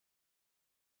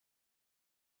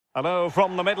Hello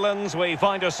from the Midlands, we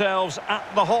find ourselves at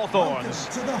the Hawthorns.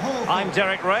 I'm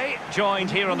Derek Ray,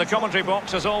 joined here in the commentary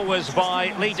box as always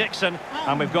by Lee Dixon,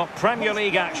 and we've got Premier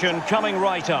League action coming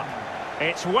right up.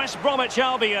 It's West Bromwich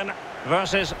Albion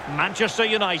versus Manchester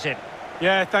United.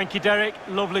 Yeah, thank you, Derek.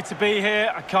 Lovely to be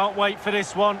here. I can't wait for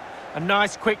this one. A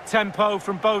nice quick tempo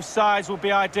from both sides will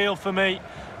be ideal for me.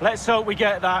 Let's hope we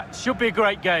get that. Should be a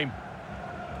great game.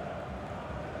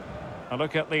 A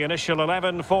look at the initial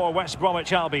 11 for West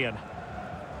Bromwich Albion.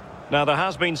 Now, there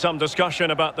has been some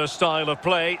discussion about their style of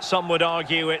play. Some would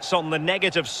argue it's on the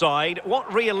negative side.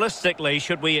 What realistically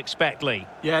should we expect, Lee?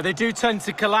 Yeah, they do tend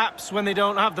to collapse when they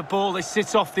don't have the ball. They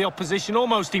sit off the opposition,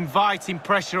 almost inviting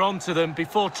pressure onto them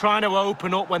before trying to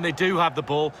open up when they do have the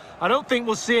ball. I don't think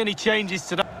we'll see any changes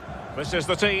today. This is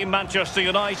the team Manchester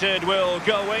United will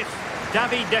go with.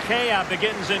 David De Gea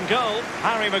begins in goal.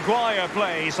 Harry Maguire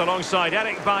plays alongside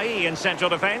Eric Bailly in central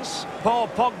defence. Paul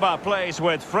Pogba plays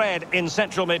with Fred in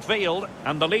central midfield.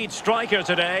 And the lead striker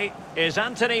today is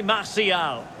Anthony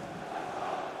Martial.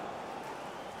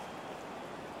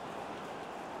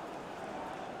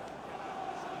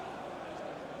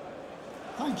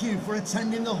 Thank you for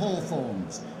attending the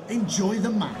Hawthorns. Enjoy the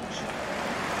match.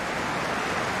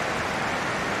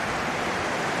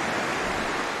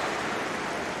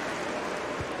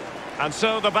 And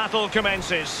so the battle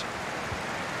commences.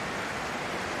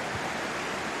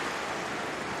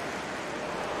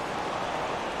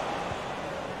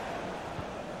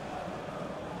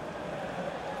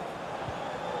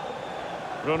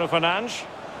 Bruno Fernandes.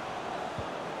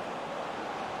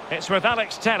 It's with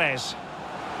Alex Telles.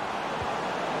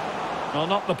 Well,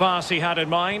 not the pass he had in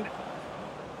mind.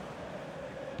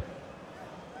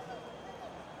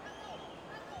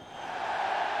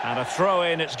 And a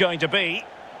throw-in it's going to be.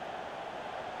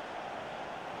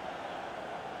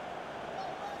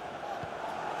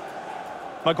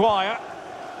 Maguire.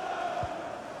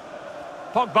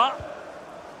 Pogba.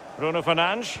 Bruno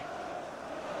Fernandes.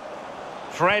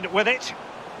 Fred with it.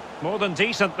 More than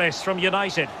decent this from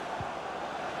United.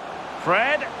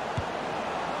 Fred.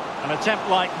 An attempt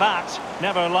like that,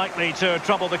 never likely to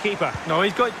trouble the keeper. No,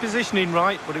 he's got his positioning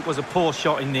right, but it was a poor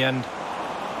shot in the end.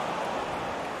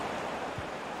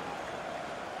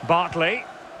 Bartley.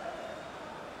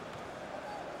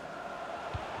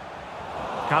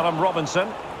 Callum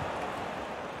Robinson.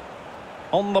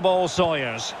 On the ball,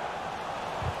 Sawyers.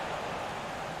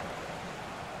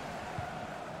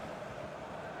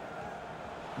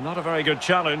 Not a very good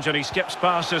challenge, and he skips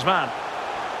past his man.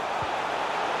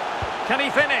 Can he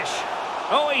finish?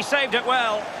 Oh, he saved it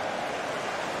well.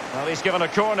 Well, he's given a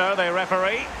corner, the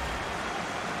referee.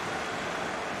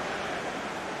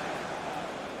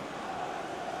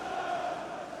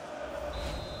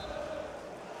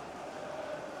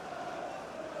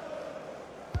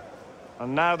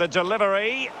 And now the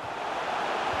delivery.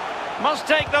 Must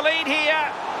take the lead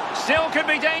here. Still could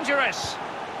be dangerous.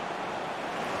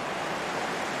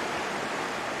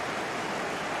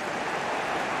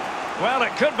 Well,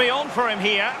 it could be on for him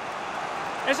here.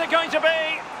 Is it going to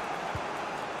be?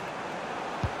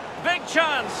 Big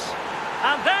chance.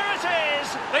 And there it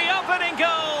is. The opening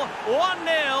goal.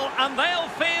 1-0, and they'll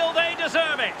feel they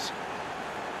deserve it.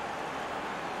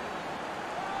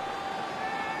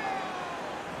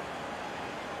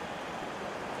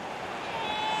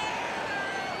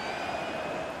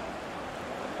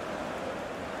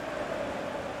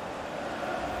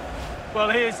 Well,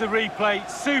 here's the replay.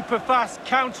 Super fast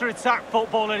counter-attack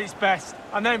football at its best.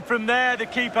 And then from there, the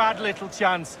keeper had little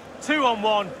chance.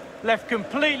 2-on-1, left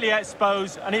completely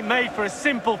exposed, and it made for a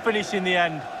simple finish in the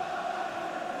end.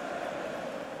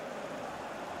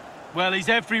 Well, he's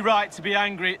every right to be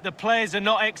angry. The players are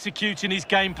not executing his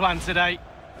game plan today.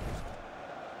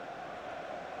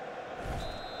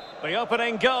 The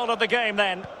opening goal of the game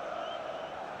then.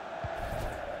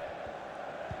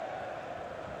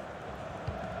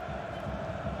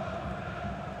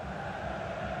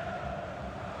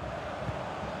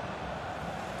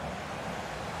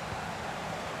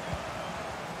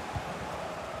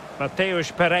 Mateus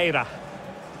Pereira.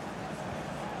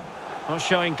 Well,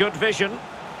 showing good vision.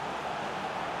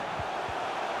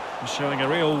 Showing a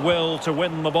real will to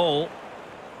win the ball.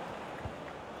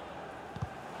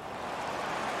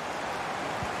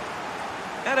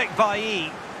 Eric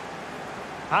Bailly.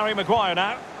 Harry Maguire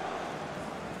now.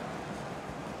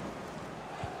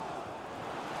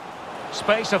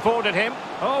 Space afforded him.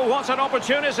 Oh, what an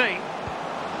opportunity.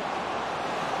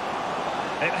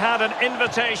 It had an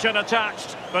invitation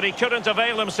attached, but he couldn't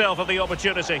avail himself of the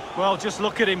opportunity. Well, just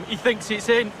look at him. He thinks it's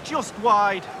in, just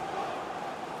wide.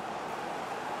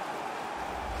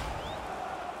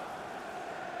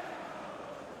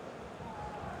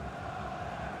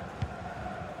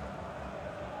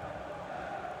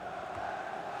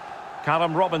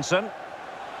 Callum Robinson.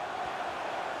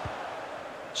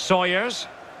 Sawyers.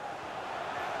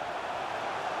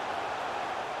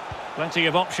 Plenty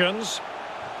of options.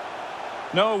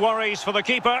 No worries for the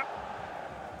keeper.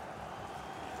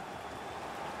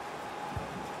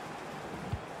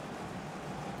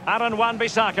 Aaron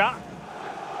Wan-Bissaka.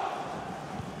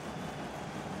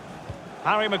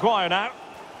 Harry Maguire now.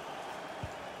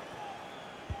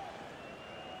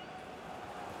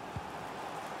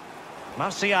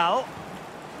 Martial.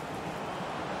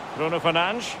 Bruno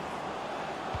Fernandes.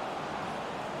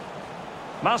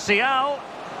 Martial.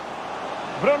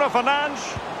 Bruno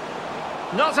Fernandes.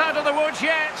 Not out of the woods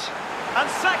yet. And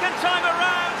second time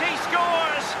around he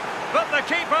scores. But the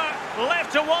keeper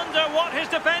left to wonder what his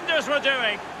defenders were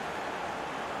doing.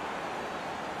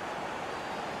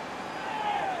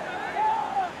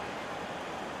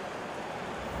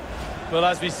 Well,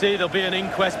 as we see, there'll be an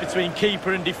inquest between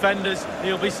keeper and defenders.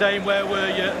 He'll be saying, where were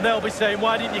you? And they'll be saying,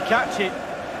 why didn't you catch it?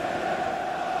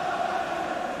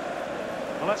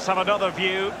 Well, let's have another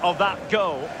view of that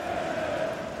goal.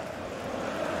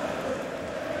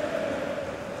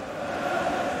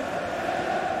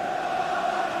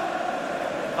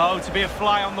 Oh, to be a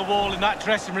fly on the wall in that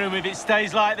dressing room if it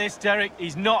stays like this, Derek.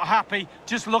 He's not happy.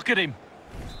 Just look at him.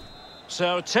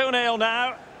 So 2-0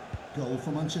 now. Goal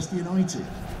for Manchester United.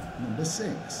 Number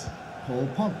 6, Paul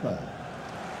Pogba.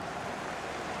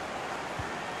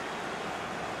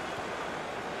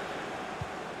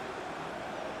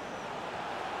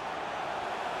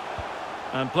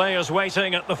 And players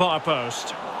waiting at the far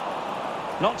post.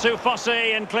 Not too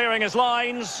fussy in clearing his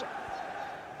lines.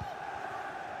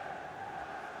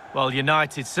 Well,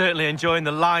 United certainly enjoying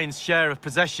the lion's share of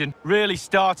possession, really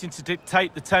starting to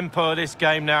dictate the tempo of this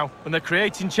game now. And they're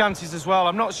creating chances as well.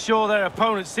 I'm not sure their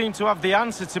opponents seem to have the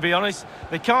answer, to be honest.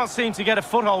 They can't seem to get a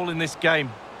foothold in this game.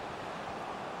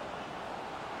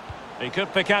 He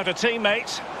could pick out a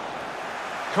teammate.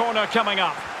 Corner coming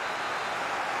up.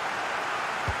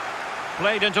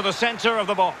 Played into the centre of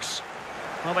the box.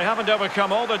 Well, they haven't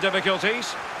overcome all the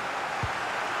difficulties.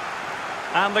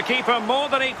 And the keeper more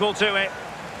than equal to it.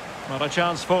 Not a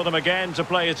chance for them again to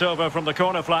play it over from the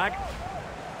corner flag.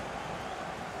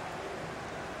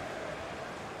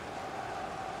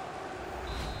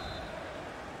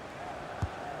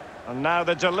 And now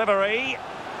the delivery.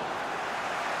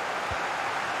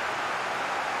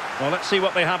 Well, let's see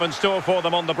what they have in store for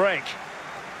them on the break.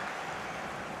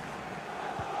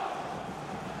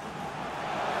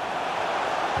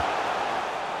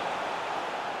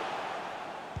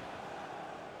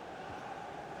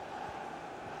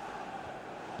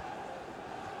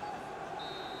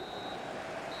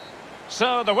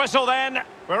 So the whistle then,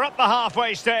 we're at the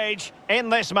halfway stage in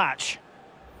this match.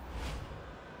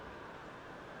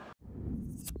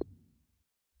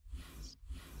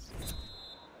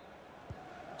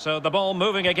 So the ball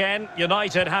moving again,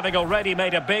 United having already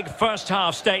made a big first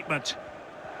half statement.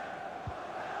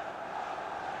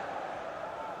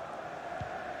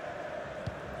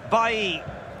 Bailly.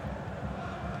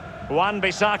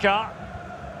 Wan-Bissaka.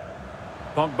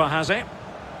 Pogba has it.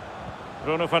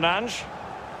 Bruno Fernandes.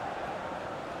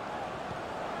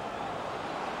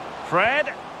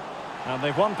 Fred, and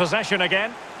they've won possession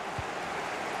again.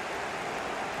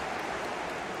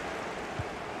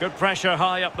 Good pressure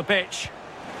high up the pitch.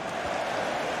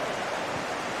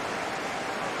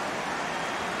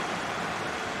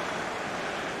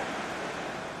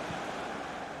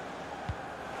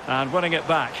 And winning it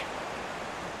back.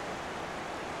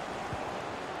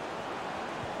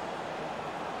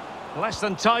 Less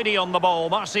than tidy on the ball,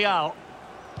 Martial.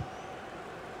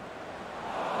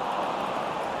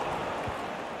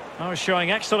 Oh, showing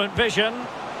excellent vision.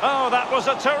 Oh, that was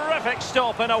a terrific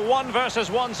stop in a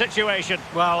 1-versus-1 situation.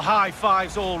 Well, high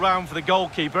fives all round for the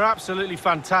goalkeeper. Absolutely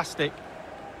fantastic.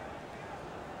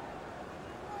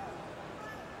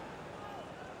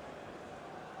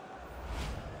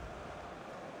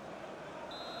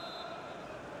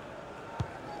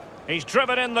 He's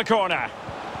driven in the corner.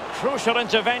 Crucial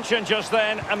intervention just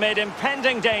then amid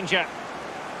impending danger.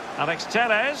 Alex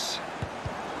Telles.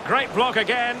 Great block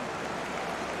again.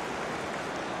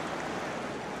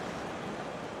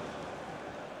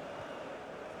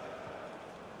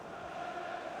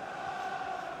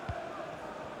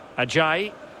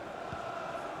 Ajayi.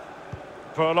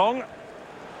 Furlong.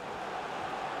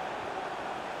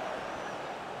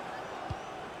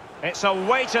 It's a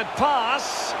weighted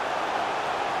pass.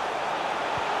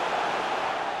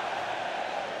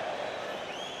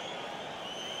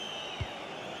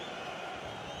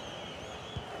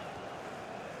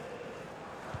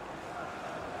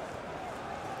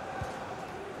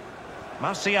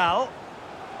 Martial.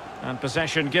 And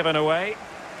possession given away.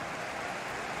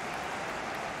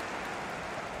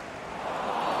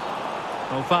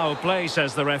 Oh, foul play,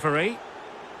 says the referee.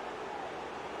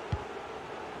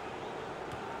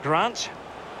 Grant.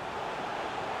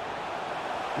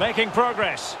 Making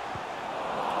progress.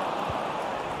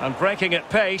 And breaking at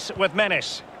pace with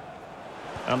menace.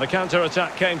 And the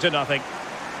counter-attack came to nothing.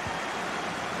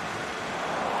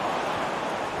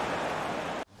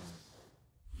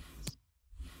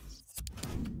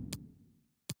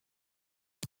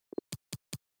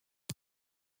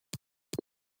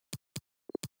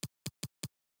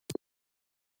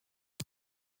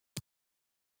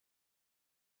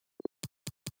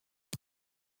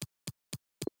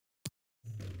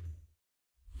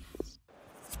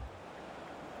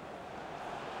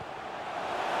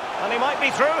 And he might be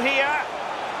through here.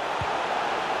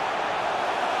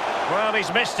 Well,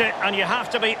 he's missed it, and you have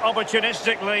to be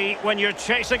opportunistically when you're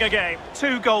chasing a game.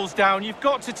 2 goals down, you've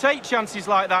got to take chances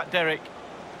like that, Derek.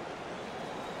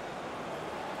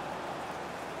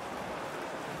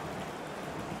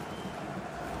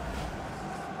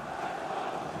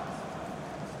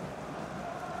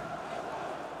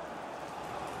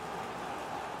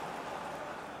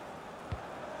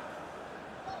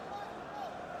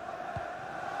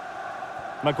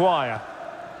 Maguire.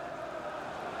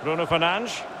 Bruno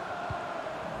Fernandes.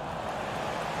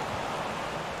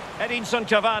 Edinson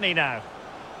Cavani now.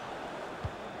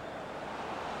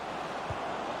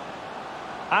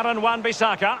 Aaron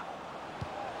Wan-Bissaka.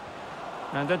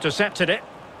 And intercepted it.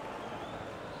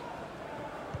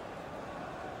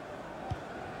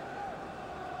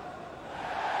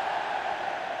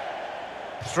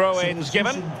 Throw-ins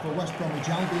given. For West Bromwich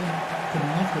Albion, coming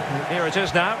off the pitch. Here it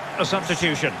is now, a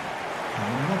substitution.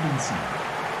 Robinson.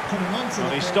 Coming on to Well,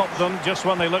 he stopped them just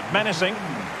when they looked menacing.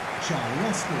 Charlie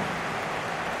Austin.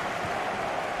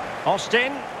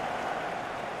 Austin.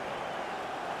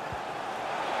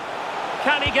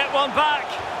 Can he get one back?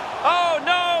 Oh,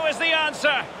 no, is the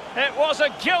answer. It was a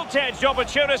gilt-edged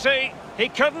opportunity. He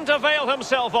couldn't avail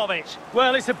himself of it.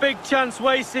 Well, it's a big chance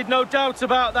wasted, no doubt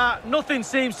about that. Nothing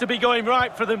seems to be going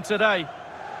right for them today.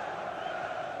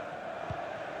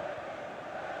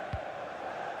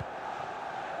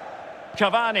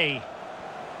 Cavani.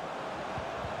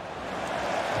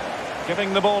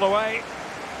 Giving the ball away.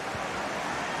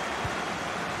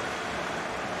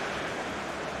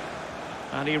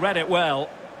 And he read it well.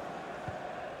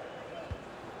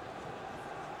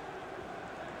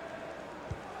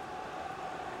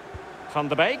 Van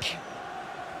de Beek.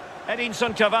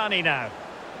 Edinson Cavani now.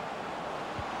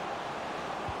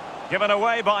 Given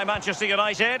away by Manchester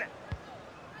United.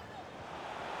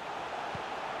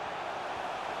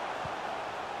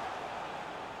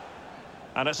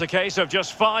 And it's a case of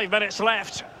just 5 minutes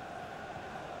left.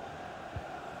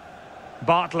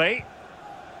 Bartley.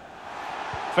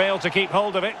 Failed to keep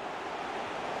hold of it.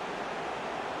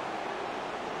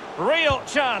 Real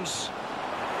chance.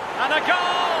 And a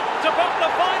goal to put the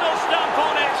final stamp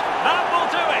on it. That will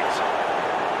do it.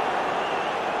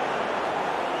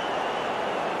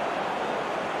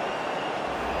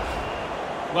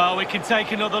 Well, we can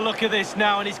take another look at this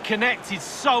now, and he's connected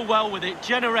so well with it,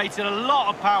 generated a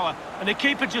lot of power, and the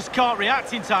keeper just can't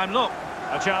react in time. Look.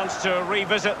 A chance to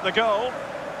revisit the goal.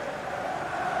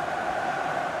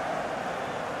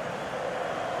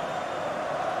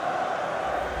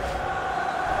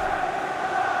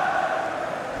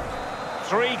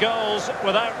 Three goals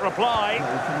without reply. Goal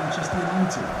for Manchester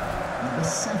United. Number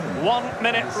 7. 1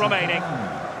 minute remaining.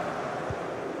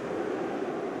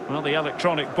 Well, the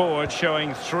electronic board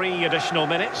showing 3 additional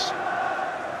minutes.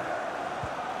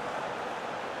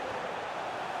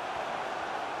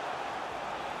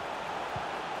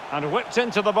 And whipped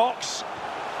into the box.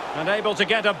 And able to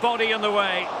get a body in the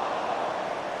way.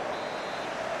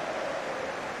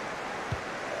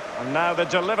 And now the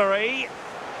delivery.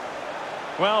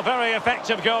 Well, very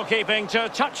effective goalkeeping to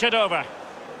touch it over.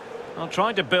 I'll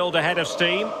try to build a head of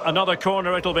steam. Another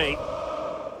corner it'll be.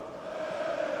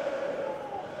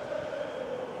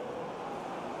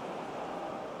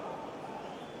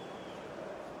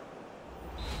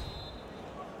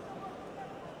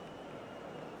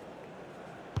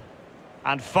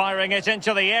 And firing it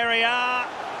into the area.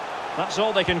 That's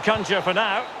all they can conjure for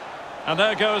now. And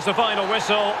there goes the final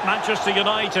whistle. Manchester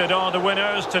United are the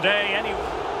winners today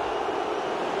anyway.